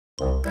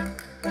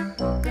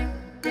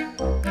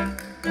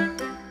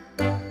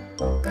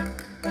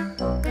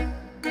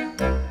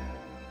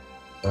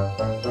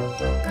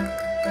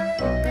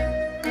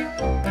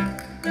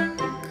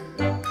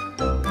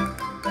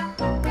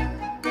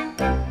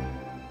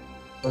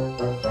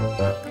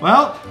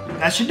Well,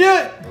 that should do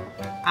it.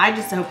 I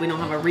just hope we don't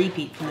have a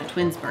repeat from the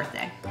twins'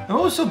 birthday. And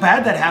what was so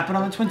bad that happened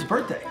on the twins'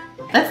 birthday?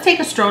 Let's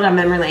take a stroll down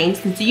memory lane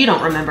since you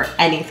don't remember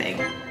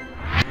anything.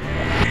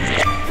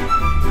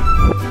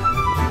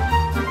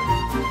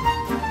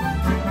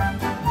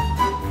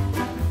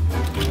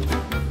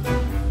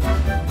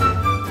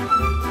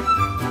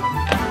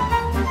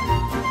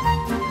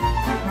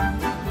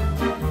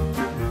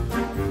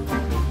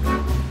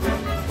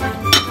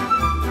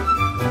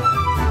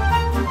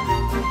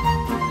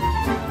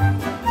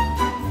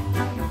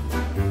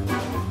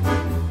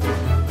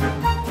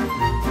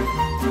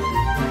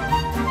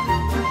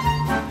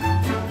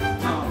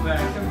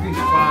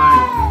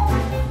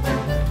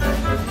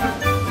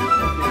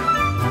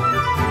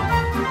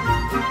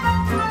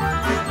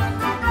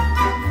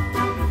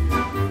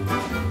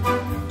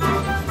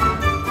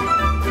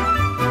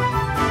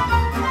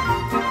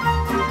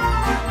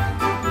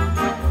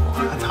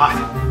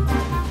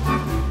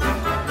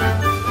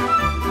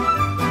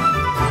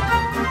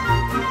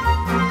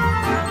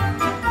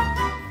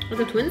 Are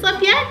the twins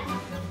up yet?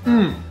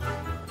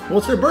 Well,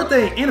 it's their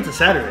birthday and it's a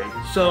Saturday,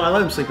 so I let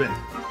them sleep in.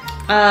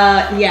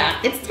 Yeah,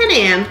 it's 10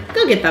 a.m.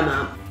 Go get them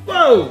up.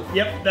 Whoa!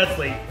 Yep, that's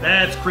late.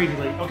 That's creepy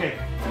late. Okay.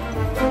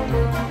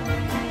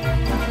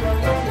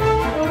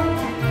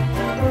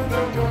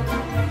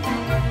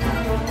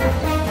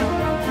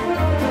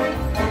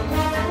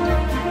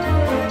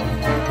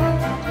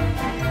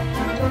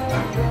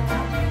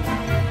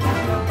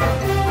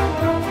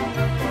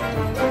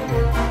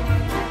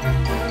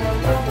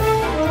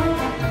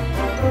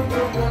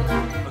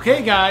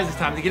 Okay guys, it's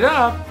time to get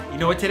up. You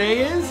know what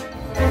today is?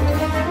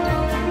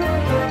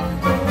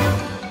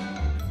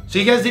 So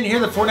you guys didn't hear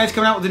that Fortnite's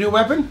coming out with a new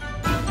weapon?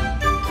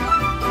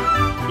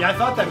 Yeah, I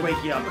thought that'd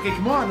wake you up. Okay,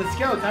 come on, let's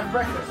go. Time for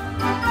breakfast.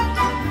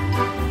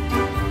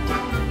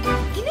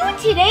 You know what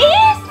today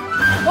is?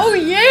 Oh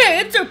yeah,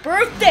 it's her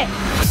birthday.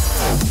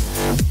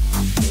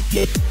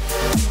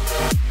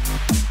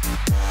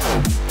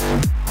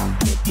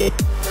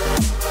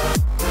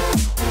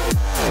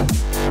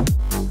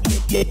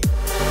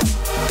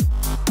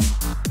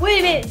 Wait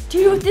a minute, do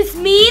you know what this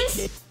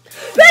means?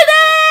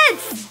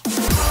 Presents!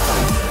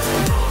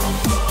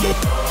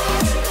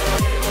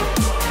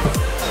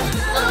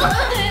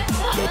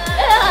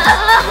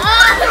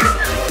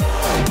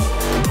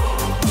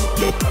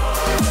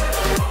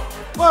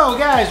 Whoa,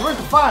 guys, where's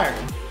the fire?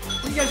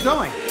 Where are you guys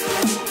going?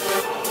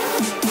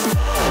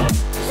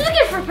 Just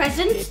looking for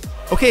presents.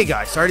 Okay,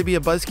 guys, sorry to be a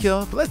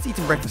buzzkill, but let's eat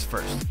some breakfast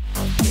first.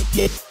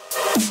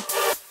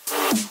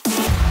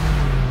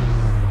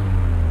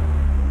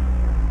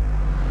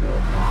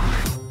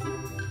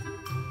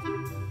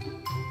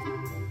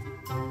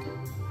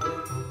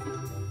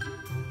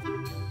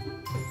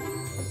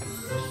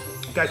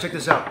 Guys, check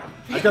this out.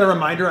 I got a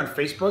reminder on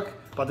Facebook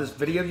about this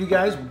video of you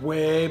guys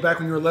way back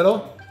when you were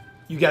little.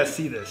 You guys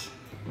see this.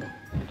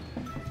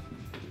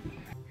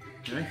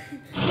 Okay.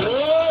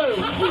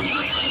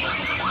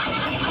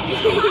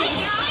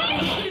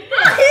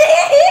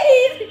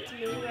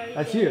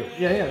 That's you.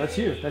 Yeah, that's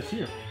you. That's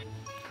you.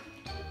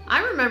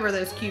 I remember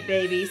those cute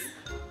babies.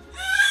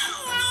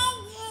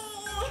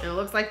 And it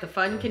looks like the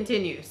fun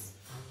continues.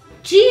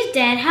 Geez,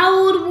 Dad, how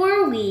old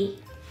were we?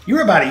 You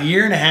were about 1.5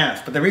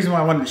 years, but the reason why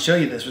I wanted to show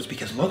you this was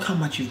because look how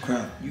much you've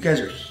grown. You guys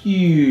are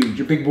huge.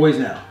 You're big boys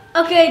now.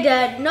 Okay,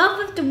 Dad, enough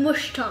with the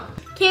mush talk.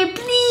 Can you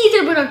please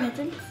open our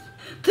presents?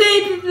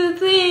 Please.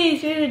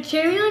 There's a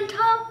cherry on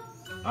top?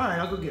 All right,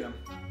 I'll go get them.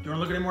 Do you want to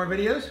look at any more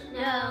videos?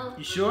 No.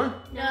 You sure?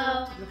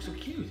 No. You look so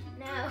cute.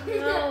 No.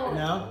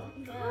 No?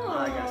 All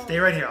right, guys, stay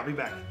right here. I'll be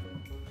back.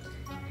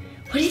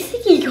 What do you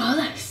think he got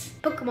us?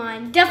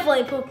 Pokemon.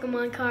 Definitely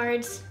Pokemon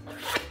cards.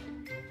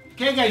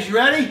 Okay, guys, you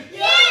ready?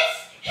 Yes!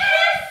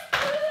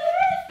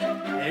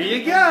 There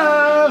you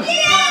go.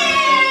 Yeah!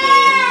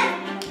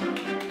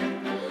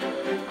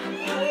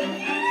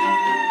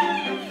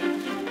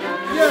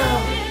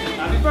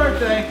 Happy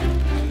birthday.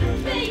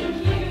 Thank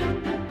you.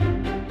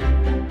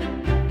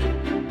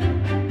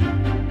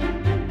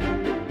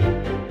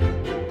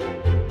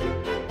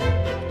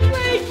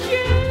 My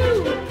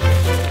shoe.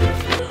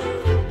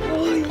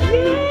 Oh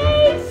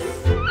yes!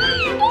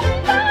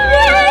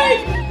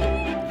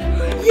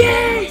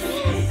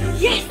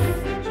 Yes! Yes! So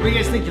what do you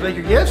guys think? You like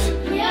your gifts?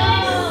 Yes!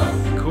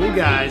 Cool,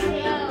 guys.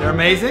 They're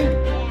amazing.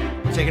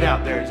 Check it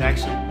out. There's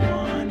actually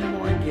one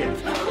more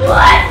gift.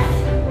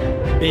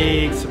 What?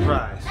 Big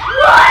surprise.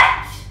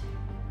 What?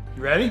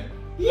 You ready?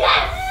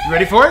 Yes! You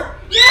ready for it?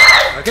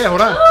 Yes! Okay,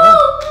 hold on.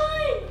 Oh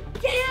my!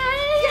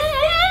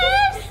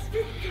 Yes!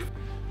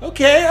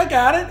 Okay, I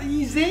got it.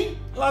 Easy.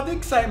 Love the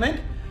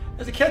excitement.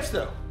 There's a catch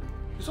though.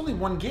 There's only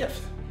one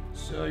gift.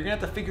 So you're gonna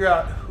have to figure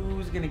out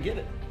who's gonna get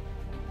it.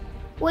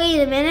 Wait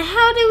a minute,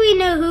 how do we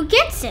know who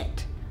gets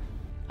it?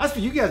 That's for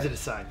you guys to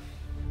decide.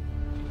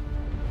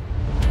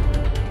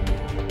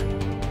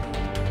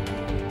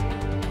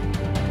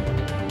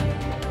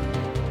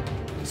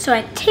 So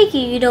I take it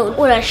you don't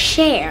want to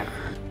share.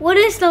 When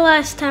is the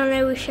last time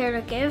that we shared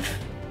a gift?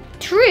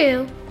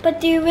 True, but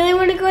do you really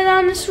want to go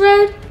down this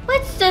road?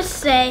 Let's just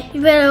say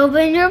you better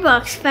open your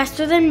box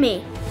faster than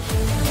me.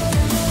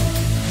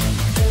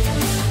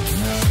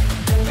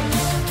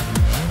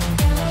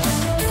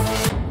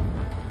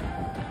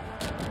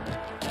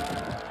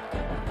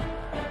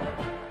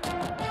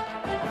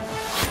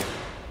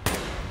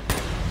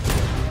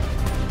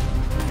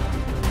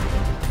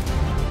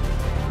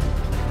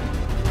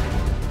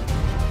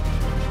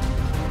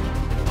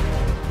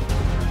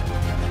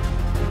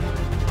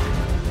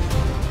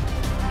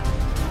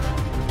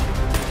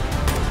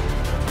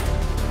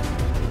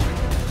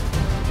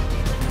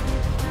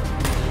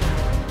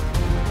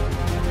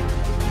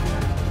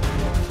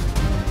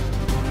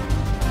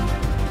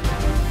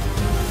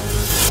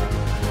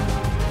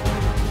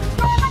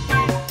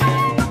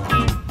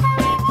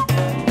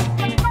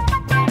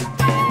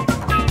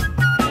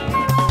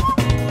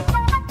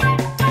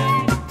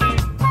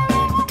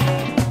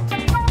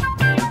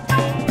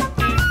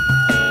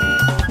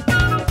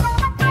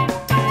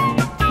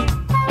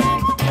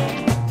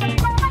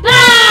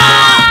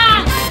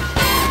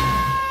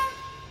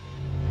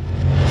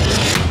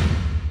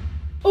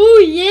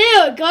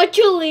 Got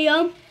you,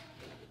 Liam.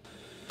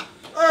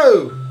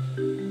 Oh, what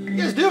are you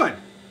guys doing?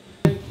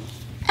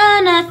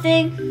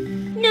 Nothing.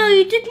 No,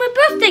 you took my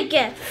birthday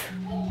gift.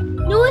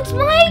 No, it's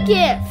my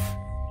gift.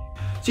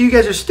 So you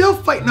guys are still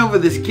fighting over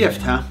this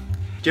gift, huh?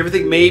 Do you ever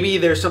think maybe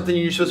there's something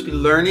you're supposed to be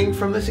learning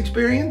from this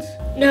experience?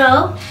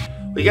 No.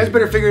 Well, you guys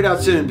better figure it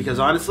out soon, because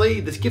honestly,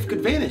 this gift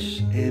could vanish,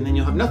 and then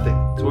you'll have nothing.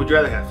 So what would you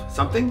rather have?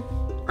 Something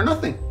or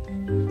nothing?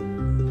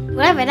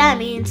 Whatever that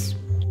means.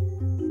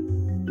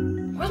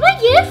 Where's my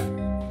gift?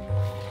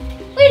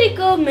 Way to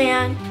go,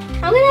 man.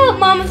 I'm gonna help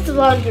Mom with the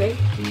laundry.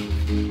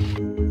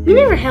 You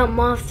never help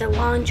Mom with the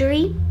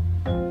laundry.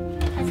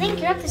 I think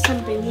you're up to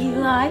something,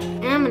 Eli.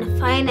 And I'm gonna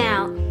find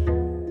out.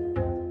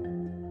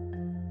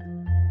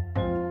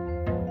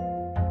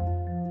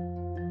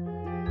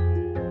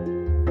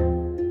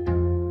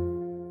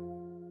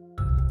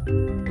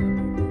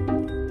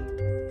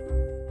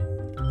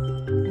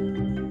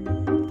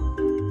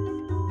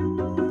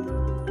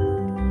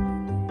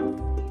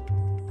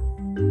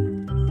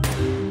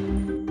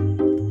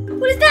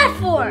 What is that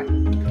for?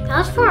 That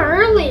was for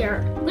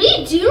earlier. What are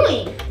you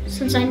doing?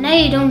 Since I know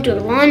you don't do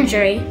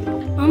laundry,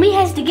 Mommy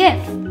has the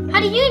gift. How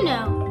do you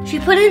know? She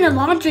put it in the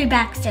laundry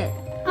basket.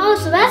 Oh,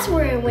 so that's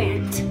where it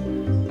went.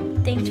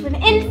 Thanks for the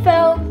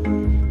info.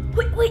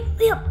 Wait,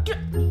 Liam.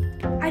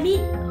 I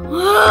mean,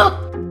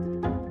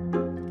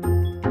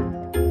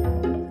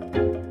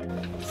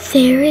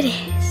 there it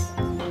is.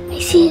 I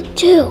see it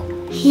too.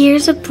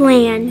 Here's a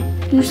plan.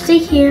 You stay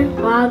here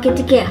while I'll get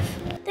the gift.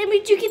 That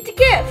means you get the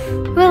gift.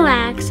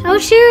 Relax, I'll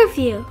share with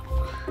you.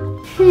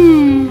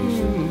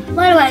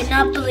 Why do I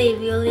not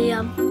believe you,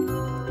 Liam?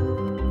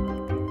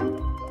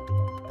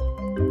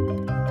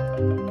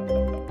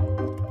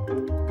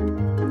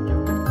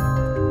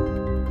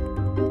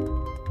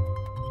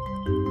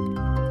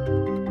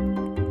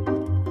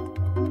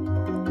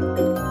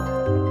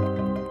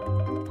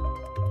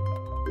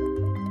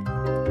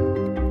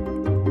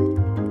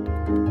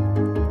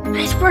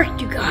 Nice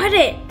work, you got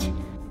it.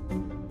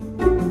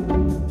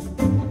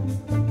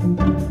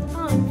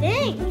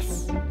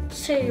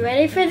 So you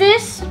ready for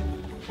this?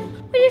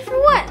 Ready for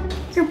what?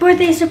 Your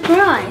birthday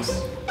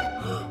surprise.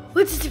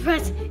 What's the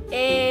surprise?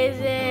 Is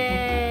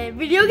it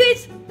video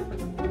games?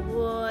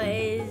 What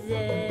is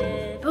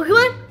it?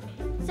 Pokemon?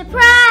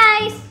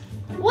 Surprise!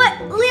 What?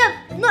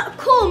 Liam, not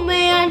cool,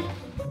 man.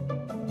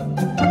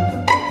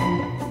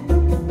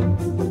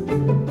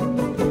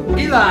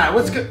 Eli,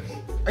 what's good?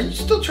 Are you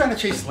still trying to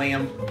chase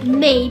Liam?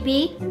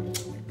 Maybe.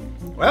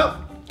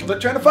 Well, good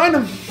luck trying to find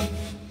him.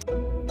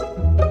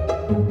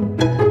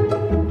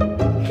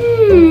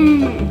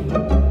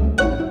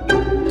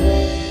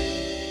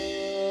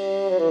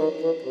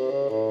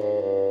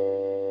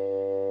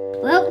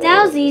 Well,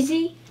 that was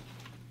easy.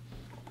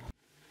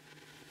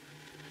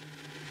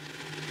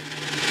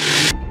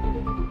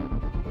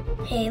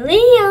 Hey,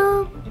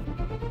 Liam.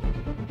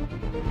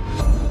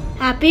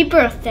 Happy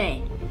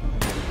birthday.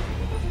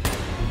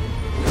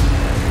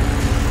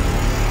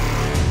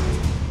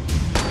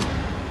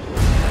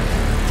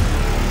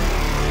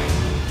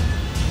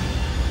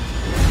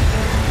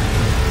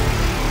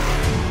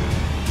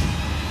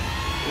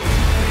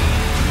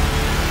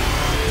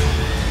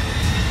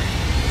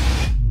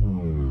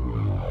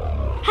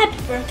 Happy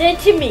birthday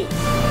to me.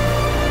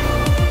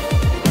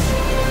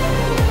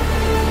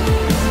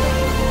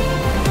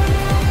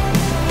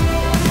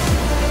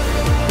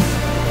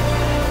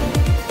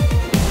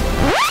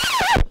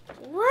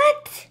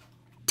 What?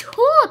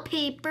 Toilet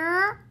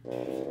paper?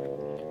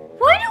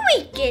 Why do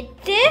we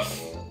get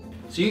this?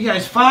 So you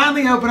guys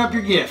finally open up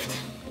your gift.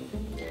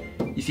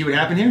 You see what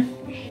happened here?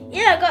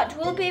 Yeah, I got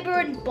toilet paper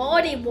and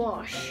body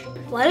wash.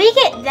 Why do we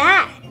get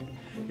that?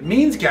 It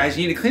means, guys,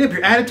 you need to clean up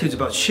your attitudes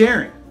about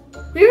sharing.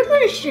 We were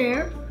going to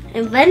share.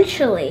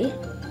 Eventually.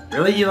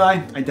 Really,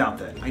 Eli? I doubt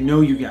that. I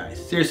know you guys.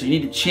 Seriously, you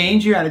need to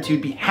change your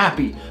attitude, be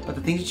happy about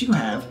the things that you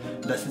have,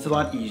 less it's a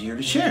lot easier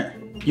to share.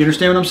 You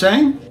understand what I'm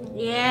saying?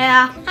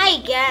 Yeah,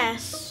 I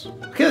guess.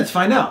 Okay, let's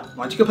find out.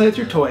 Why don't you go play with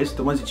your toys,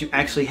 the ones that you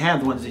actually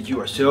have, the ones that you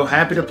are so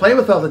happy to play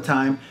with all the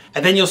time,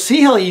 and then you'll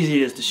see how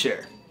easy it is to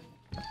share.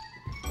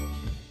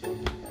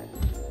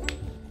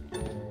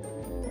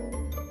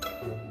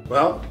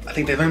 Well, I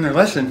think they learned their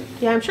lesson.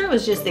 Yeah, I'm sure it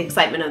was just the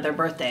excitement of their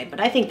birthday, but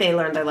I think they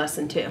learned their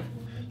lesson too.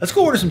 Let's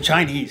go order some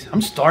Chinese.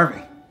 I'm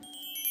starving.